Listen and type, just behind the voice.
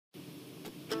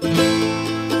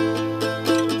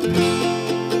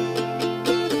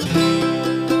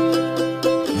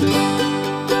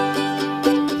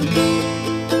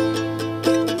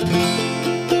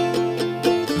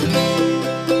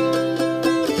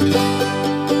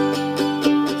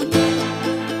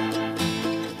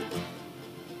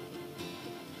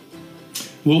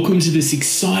Welcome to this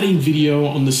exciting video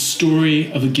on the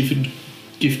story of a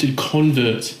gifted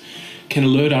convert can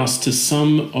alert us to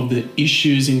some of the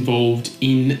issues involved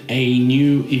in a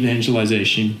new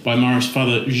evangelization by Morris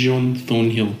Father John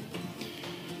Thornhill.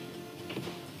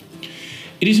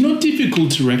 It is not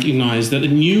difficult to recognize that the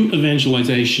new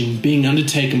evangelization being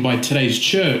undertaken by today's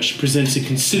church presents a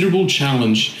considerable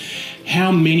challenge.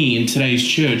 How many in today's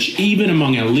church, even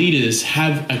among our leaders,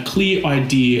 have a clear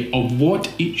idea of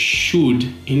what it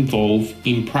should involve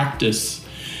in practice?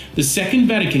 The Second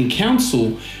Vatican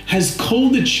Council has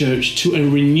called the church to a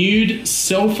renewed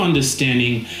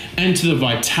self-understanding and to the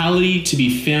vitality to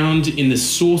be found in the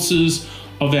sources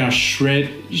of our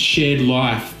shared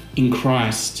life in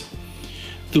Christ.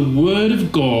 The Word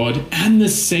of God and the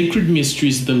sacred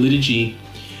mysteries of the liturgy.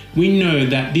 We know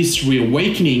that this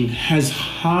reawakening has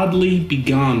hardly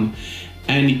begun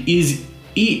and is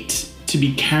it to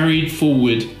be carried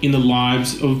forward in the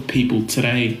lives of people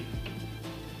today.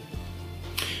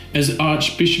 As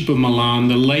Archbishop of Milan,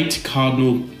 the late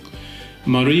Cardinal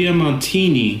Maria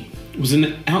Martini was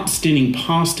an outstanding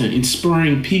pastor,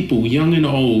 inspiring people, young and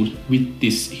old, with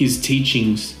his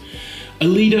teachings. A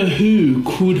leader who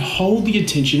could hold the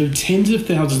attention of tens of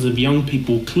thousands of young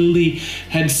people clearly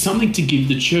had something to give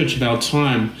the church of our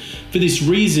time. For this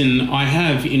reason, I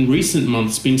have in recent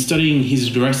months been studying his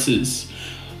addresses,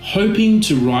 hoping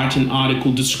to write an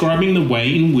article describing the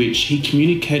way in which he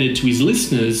communicated to his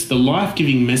listeners the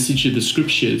life-giving message of the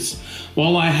scriptures,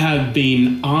 while I have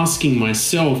been asking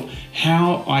myself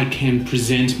how I can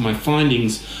present my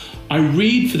findings. I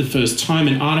read for the first time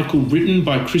an article written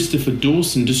by Christopher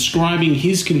Dawson describing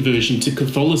his conversion to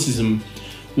Catholicism,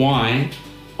 Why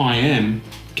I Am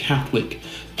Catholic,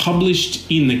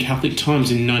 published in the Catholic Times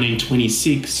in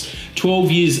 1926.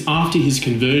 12 years after his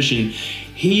conversion,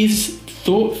 his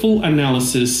thoughtful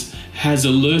analysis has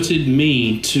alerted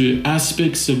me to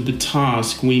aspects of the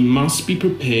task we must be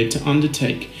prepared to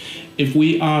undertake if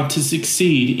we are to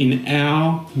succeed in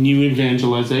our new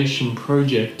evangelization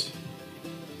project.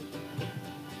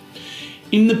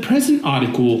 In the present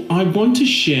article, I want to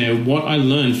share what I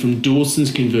learned from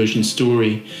Dawson's conversion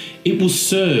story. It will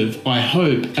serve, I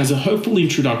hope, as a hopeful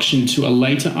introduction to a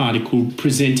later article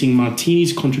presenting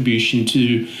Martini's contribution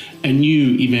to a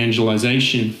new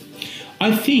evangelization.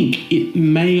 I think it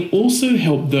may also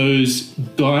help those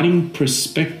guiding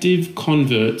prospective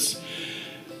converts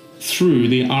through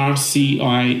the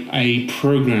RCIA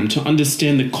program to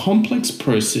understand the complex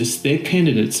process their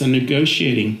candidates are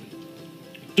negotiating.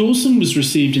 Dawson was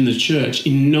received in the church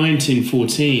in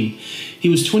 1914. He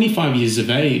was 25 years of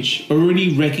age,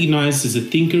 already recognized as a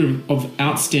thinker of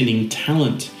outstanding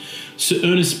talent. Sir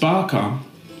Ernest Barker,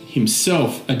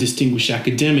 himself a distinguished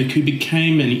academic who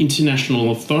became an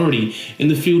international authority in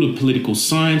the field of political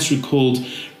science, recalled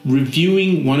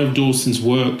reviewing one of Dawson's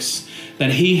works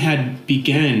that he had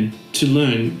began to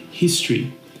learn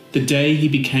history the day he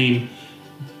became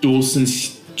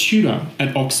Dawson's tutor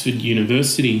at Oxford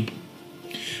University.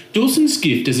 Dawson's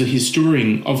gift as a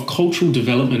historian of cultural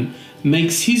development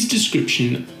makes his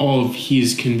description of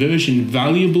his conversion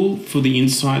valuable for the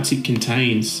insights it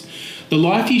contains. The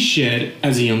life he shared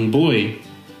as a young boy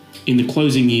in the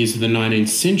closing years of the 19th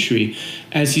century,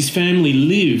 as his family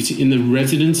lived in the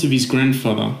residence of his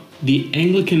grandfather, the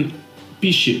Anglican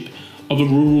bishop of a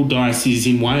rural diocese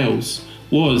in Wales,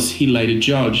 was, he later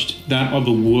judged, that of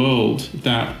a world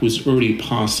that was already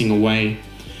passing away.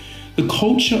 The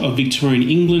culture of Victorian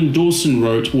England, Dawson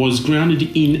wrote, was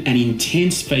grounded in an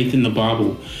intense faith in the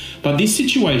Bible, but this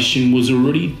situation was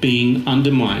already being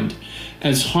undermined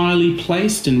as highly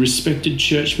placed and respected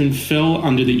churchmen fell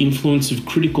under the influence of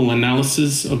critical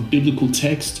analysis of biblical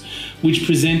text, which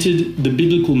presented the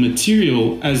biblical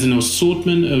material as an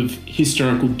assortment of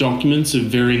historical documents of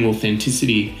varying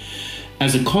authenticity.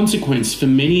 As a consequence, for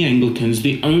many Anglicans,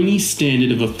 the only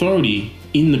standard of authority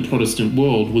in the Protestant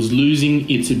world was losing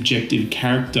its objective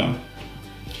character.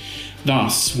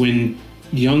 Thus, when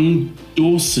young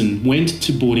Dawson went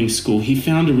to boarding school, he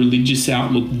found a religious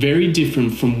outlook very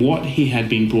different from what he had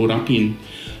been brought up in,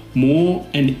 more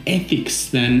an ethics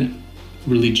than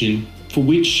religion, for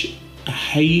which a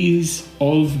haze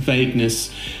of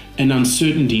vagueness and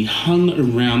uncertainty hung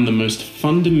around the most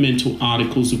fundamental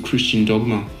articles of Christian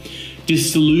dogma.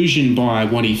 Disillusioned by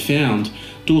what he found,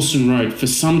 Dawson wrote, for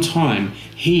some time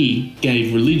he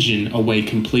gave religion away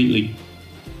completely.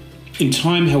 In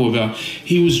time, however,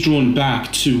 he was drawn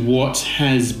back to what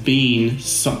has been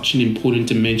such an important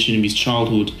dimension of his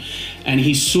childhood, and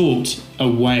he sought a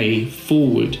way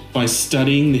forward by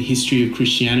studying the history of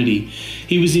Christianity.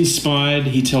 He was inspired,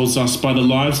 he tells us, by the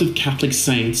lives of Catholic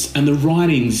saints and the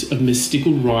writings of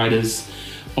mystical writers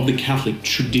of the Catholic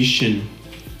tradition.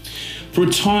 For a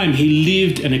time, he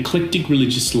lived an eclectic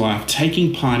religious life,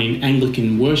 taking part in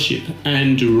Anglican worship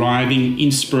and deriving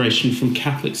inspiration from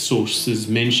Catholic sources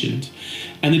mentioned,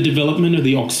 and the development of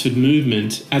the Oxford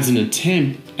movement as it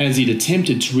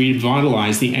attempted to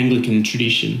revitalise the Anglican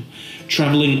tradition.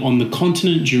 Travelling on the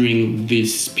continent during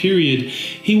this period,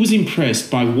 he was impressed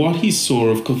by what he saw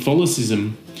of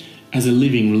Catholicism as a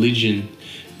living religion,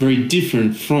 very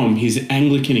different from his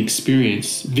Anglican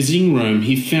experience. Visiting Rome,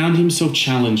 he found himself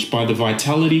challenged by the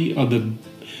vitality of the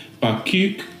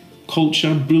Baroque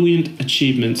culture, brilliant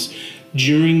achievements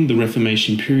during the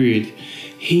Reformation period.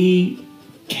 He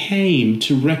came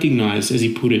to recognise, as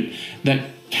he put it, that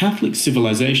Catholic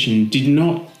civilization did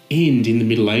not end in the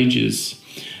Middle Ages.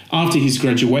 After his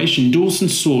graduation, Dawson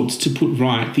sought to put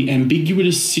right the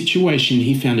ambiguous situation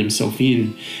he found himself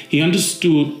in. He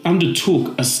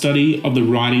undertook a study of the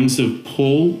writings of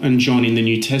Paul and John in the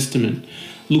New Testament.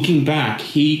 Looking back,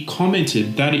 he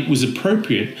commented that it was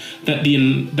appropriate that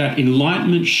that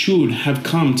enlightenment should have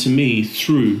come to me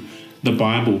through the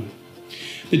Bible.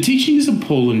 The teachings of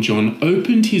Paul and John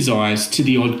opened his eyes to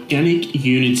the organic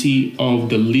unity of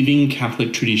the living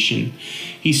Catholic tradition.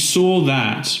 He saw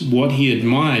that what he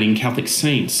admired in Catholic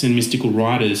saints and mystical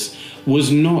writers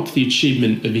was not the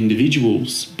achievement of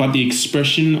individuals, but the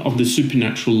expression of the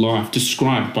supernatural life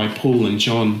described by Paul and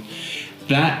John.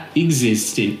 That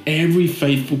exists in every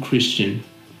faithful Christian.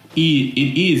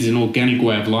 It is an organic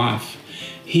way of life.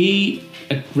 He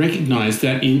recognized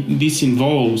that this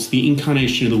involves the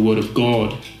incarnation of the Word of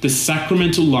God, the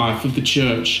sacramental life of the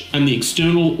Church, and the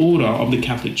external order of the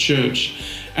Catholic Church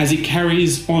as it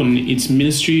carries on its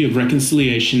ministry of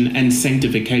reconciliation and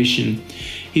sanctification.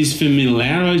 His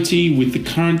familiarity with the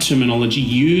current terminology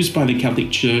used by the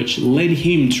Catholic Church led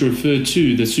him to refer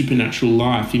to the supernatural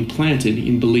life implanted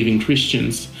in believing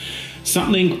Christians,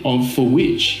 something for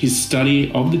which his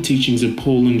study of the teachings of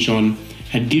Paul and John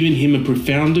had given him a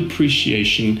profound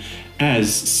appreciation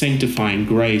as sanctifying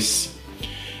grace.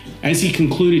 As he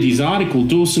concluded his article,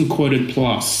 Dawson quoted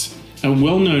Plus, a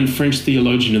well-known French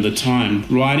theologian of the time,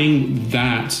 writing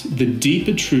that the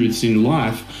deeper truths in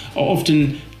life are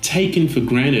often taken for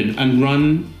granted and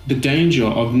run the danger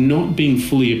of not being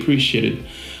fully appreciated.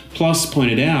 Plus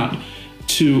pointed out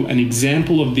to an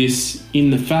example of this in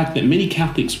the fact that many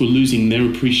Catholics were losing their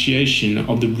appreciation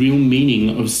of the real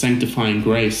meaning of sanctifying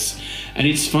grace and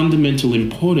its fundamental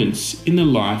importance in the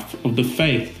life of the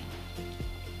faith.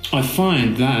 I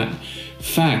find that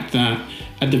fact that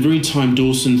at the very time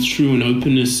Dawson, through an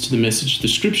openness to the message of the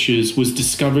Scriptures, was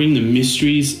discovering the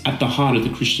mysteries at the heart of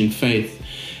the Christian faith.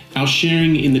 Our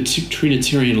sharing in the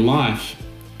Trinitarian life,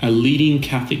 a leading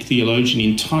Catholic theologian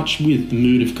in touch with the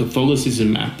mood of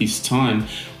Catholicism at this time,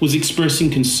 was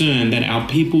expressing concern that our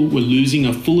people were losing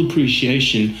a full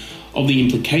appreciation of the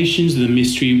implications of the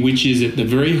mystery which is at the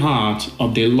very heart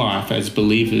of their life as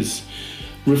believers.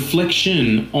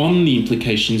 Reflection on the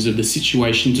implications of the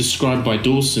situation described by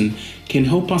Dawson can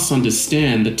help us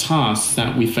understand the tasks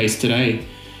that we face today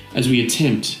as we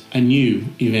attempt a new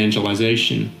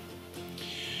evangelization.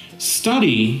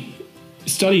 Studying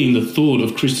the thought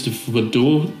of Christopher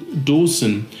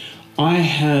Dawson, I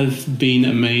have been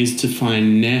amazed to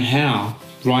find how,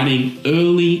 writing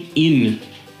early in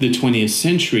the 20th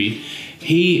century,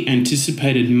 he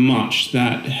anticipated much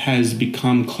that has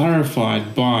become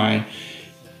clarified by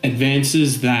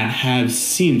advances that have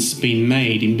since been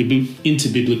made into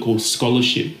biblical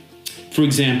scholarship. For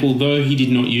example, though he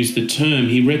did not use the term,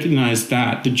 he recognized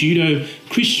that the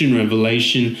Judeo-Christian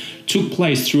revelation took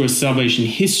place through a salvation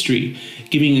history,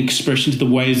 giving expression to the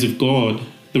ways of God,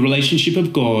 the relationship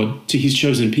of God to his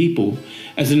chosen people.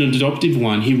 As an adoptive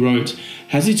one, he wrote,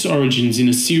 has its origins in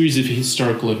a series of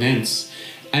historical events,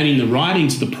 and in the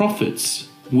writings of the prophets,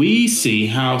 we see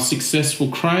how successful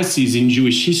crises in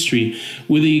Jewish history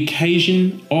were the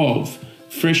occasion of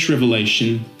fresh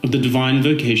revelation of the divine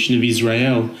vocation of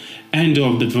Israel and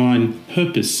of the divine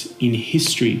purpose in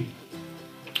history.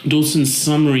 Dawson's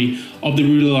summary of the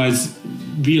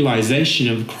realization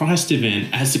of the Christ event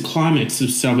as the climax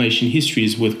of salvation history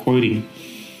is worth quoting.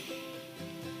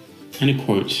 And a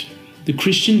quote, "The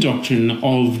Christian doctrine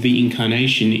of the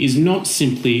Incarnation is not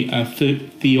simply a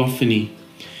theophany.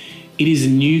 It is a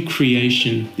new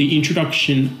creation, the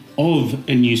introduction of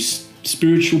a new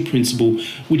spiritual principle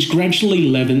which gradually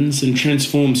leavens and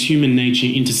transforms human nature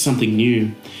into something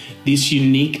new. This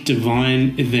unique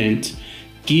divine event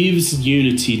gives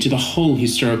unity to the whole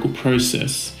historical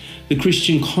process. The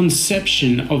Christian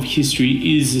conception of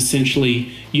history is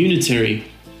essentially unitary.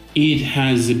 It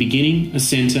has a beginning, a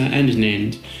centre, and an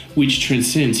end, which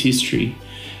transcends history.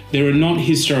 There are not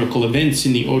historical events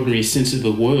in the ordinary sense of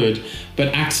the word,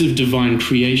 but acts of divine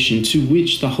creation to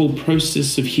which the whole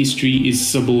process of history is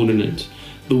subordinate.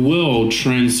 The world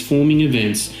transforming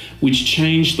events which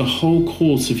change the whole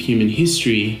course of human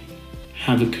history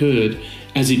have occurred,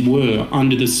 as it were,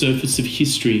 under the surface of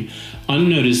history,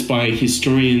 unnoticed by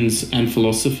historians and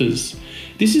philosophers.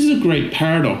 This is a great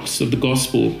paradox of the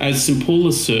gospel, as St. Paul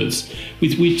asserts,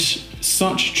 with which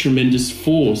such tremendous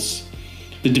force,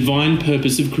 the divine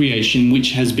purpose of creation,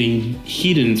 which has been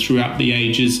hidden throughout the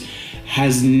ages,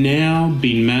 has now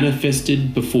been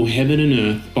manifested before heaven and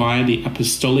earth by the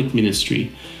apostolic ministry,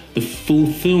 the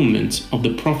fulfillment of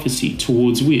the prophecy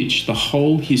towards which the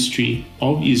whole history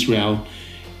of Israel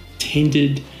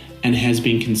tended and has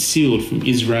been concealed from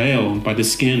Israel by the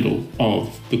scandal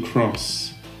of the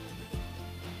cross.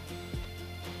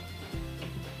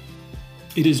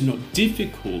 It is not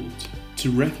difficult to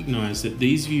recognize that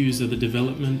these views are the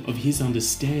development of his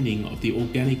understanding of the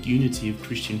organic unity of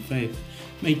Christian faith,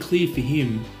 made clear for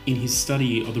him in his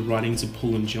study of the writings of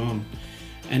Paul and John.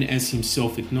 And as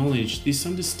himself acknowledged, this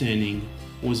understanding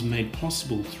was made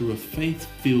possible through a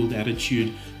faith-filled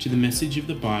attitude to the message of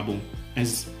the Bible,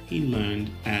 as he learned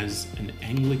as an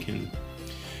Anglican.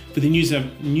 For the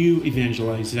new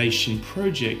evangelization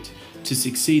project to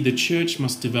succeed, the Church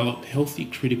must develop healthy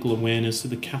critical awareness of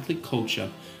the Catholic culture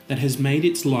that has made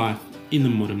its life in the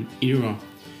modern era.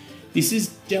 This is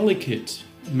delicate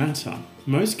matter.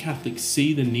 Most Catholics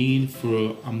see the need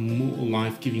for a more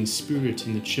life-giving spirit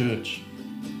in the Church.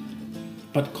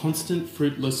 But constant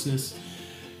fruitless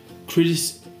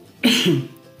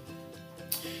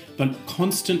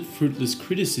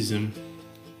criticism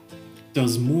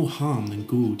does more harm than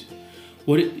good.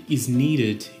 What is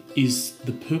needed is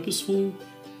the purposeful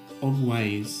of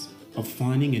ways of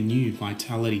finding a new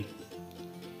vitality.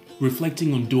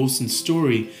 Reflecting on Dawson's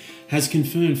story has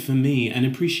confirmed for me an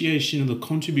appreciation of the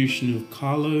contribution of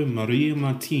Carlo Maria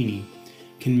Martini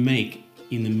can make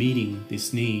in the meeting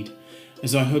this need,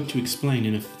 as I hope to explain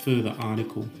in a further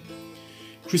article.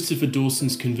 Christopher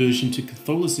Dawson's conversion to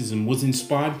Catholicism was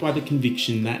inspired by the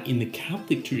conviction that in the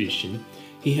Catholic tradition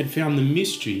he had found the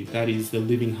mystery, that is, the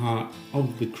living heart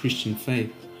of the Christian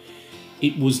faith.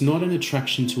 It was not an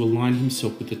attraction to align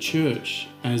himself with the Church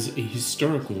as a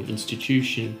historical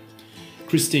institution.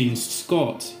 Christine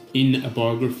Scott, in a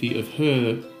biography of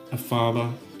her, a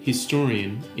father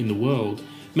historian in the world,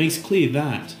 makes clear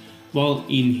that, while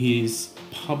in his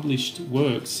published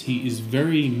works he is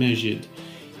very measured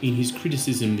in his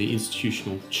criticism of the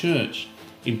institutional Church,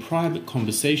 in private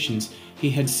conversations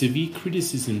he had severe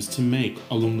criticisms to make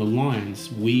along the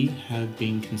lines we have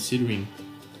been considering.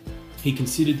 He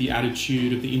considered the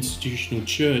attitude of the institutional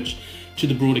Church to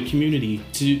the broader community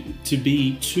to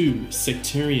be too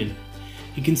sectarian.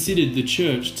 He considered the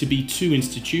Church to be too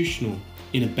institutional,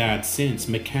 in a bad sense,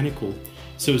 mechanical,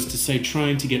 so as to say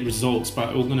trying to get results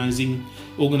by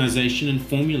organization and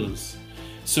formulas,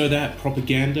 so that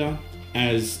propaganda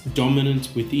as dominant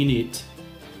within it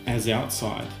as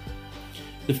outside.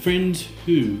 The friend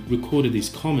who recorded these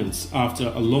comments after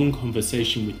a long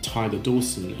conversation with Tiger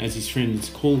Dawson, as his friends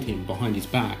called him behind his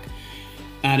back,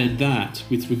 added that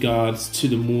with regards to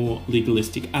the more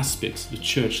legalistic aspects of the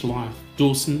church life,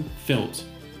 Dawson felt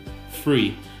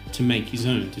free to make his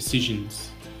own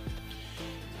decisions.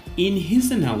 In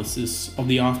his analysis of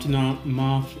the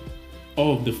aftermath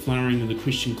of the flowering of the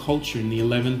Christian culture in the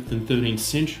 11th and 13th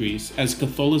centuries, as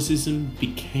Catholicism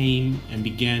became and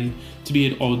began to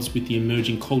be at odds with the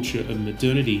emerging culture of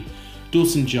modernity,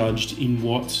 Dawson judged in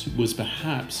what was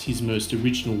perhaps his most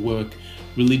original work,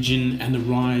 Religion and the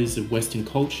Rise of Western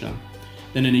Culture,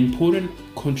 that an important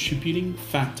contributing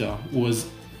factor was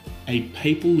a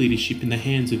papal leadership in the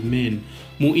hands of men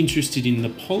more interested in the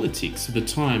politics of the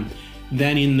time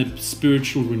than in the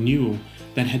spiritual renewal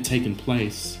that had taken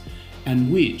place,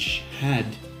 and which had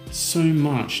so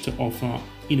much to offer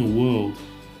in a world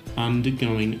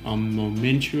undergoing a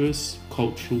momentous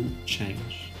cultural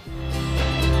change.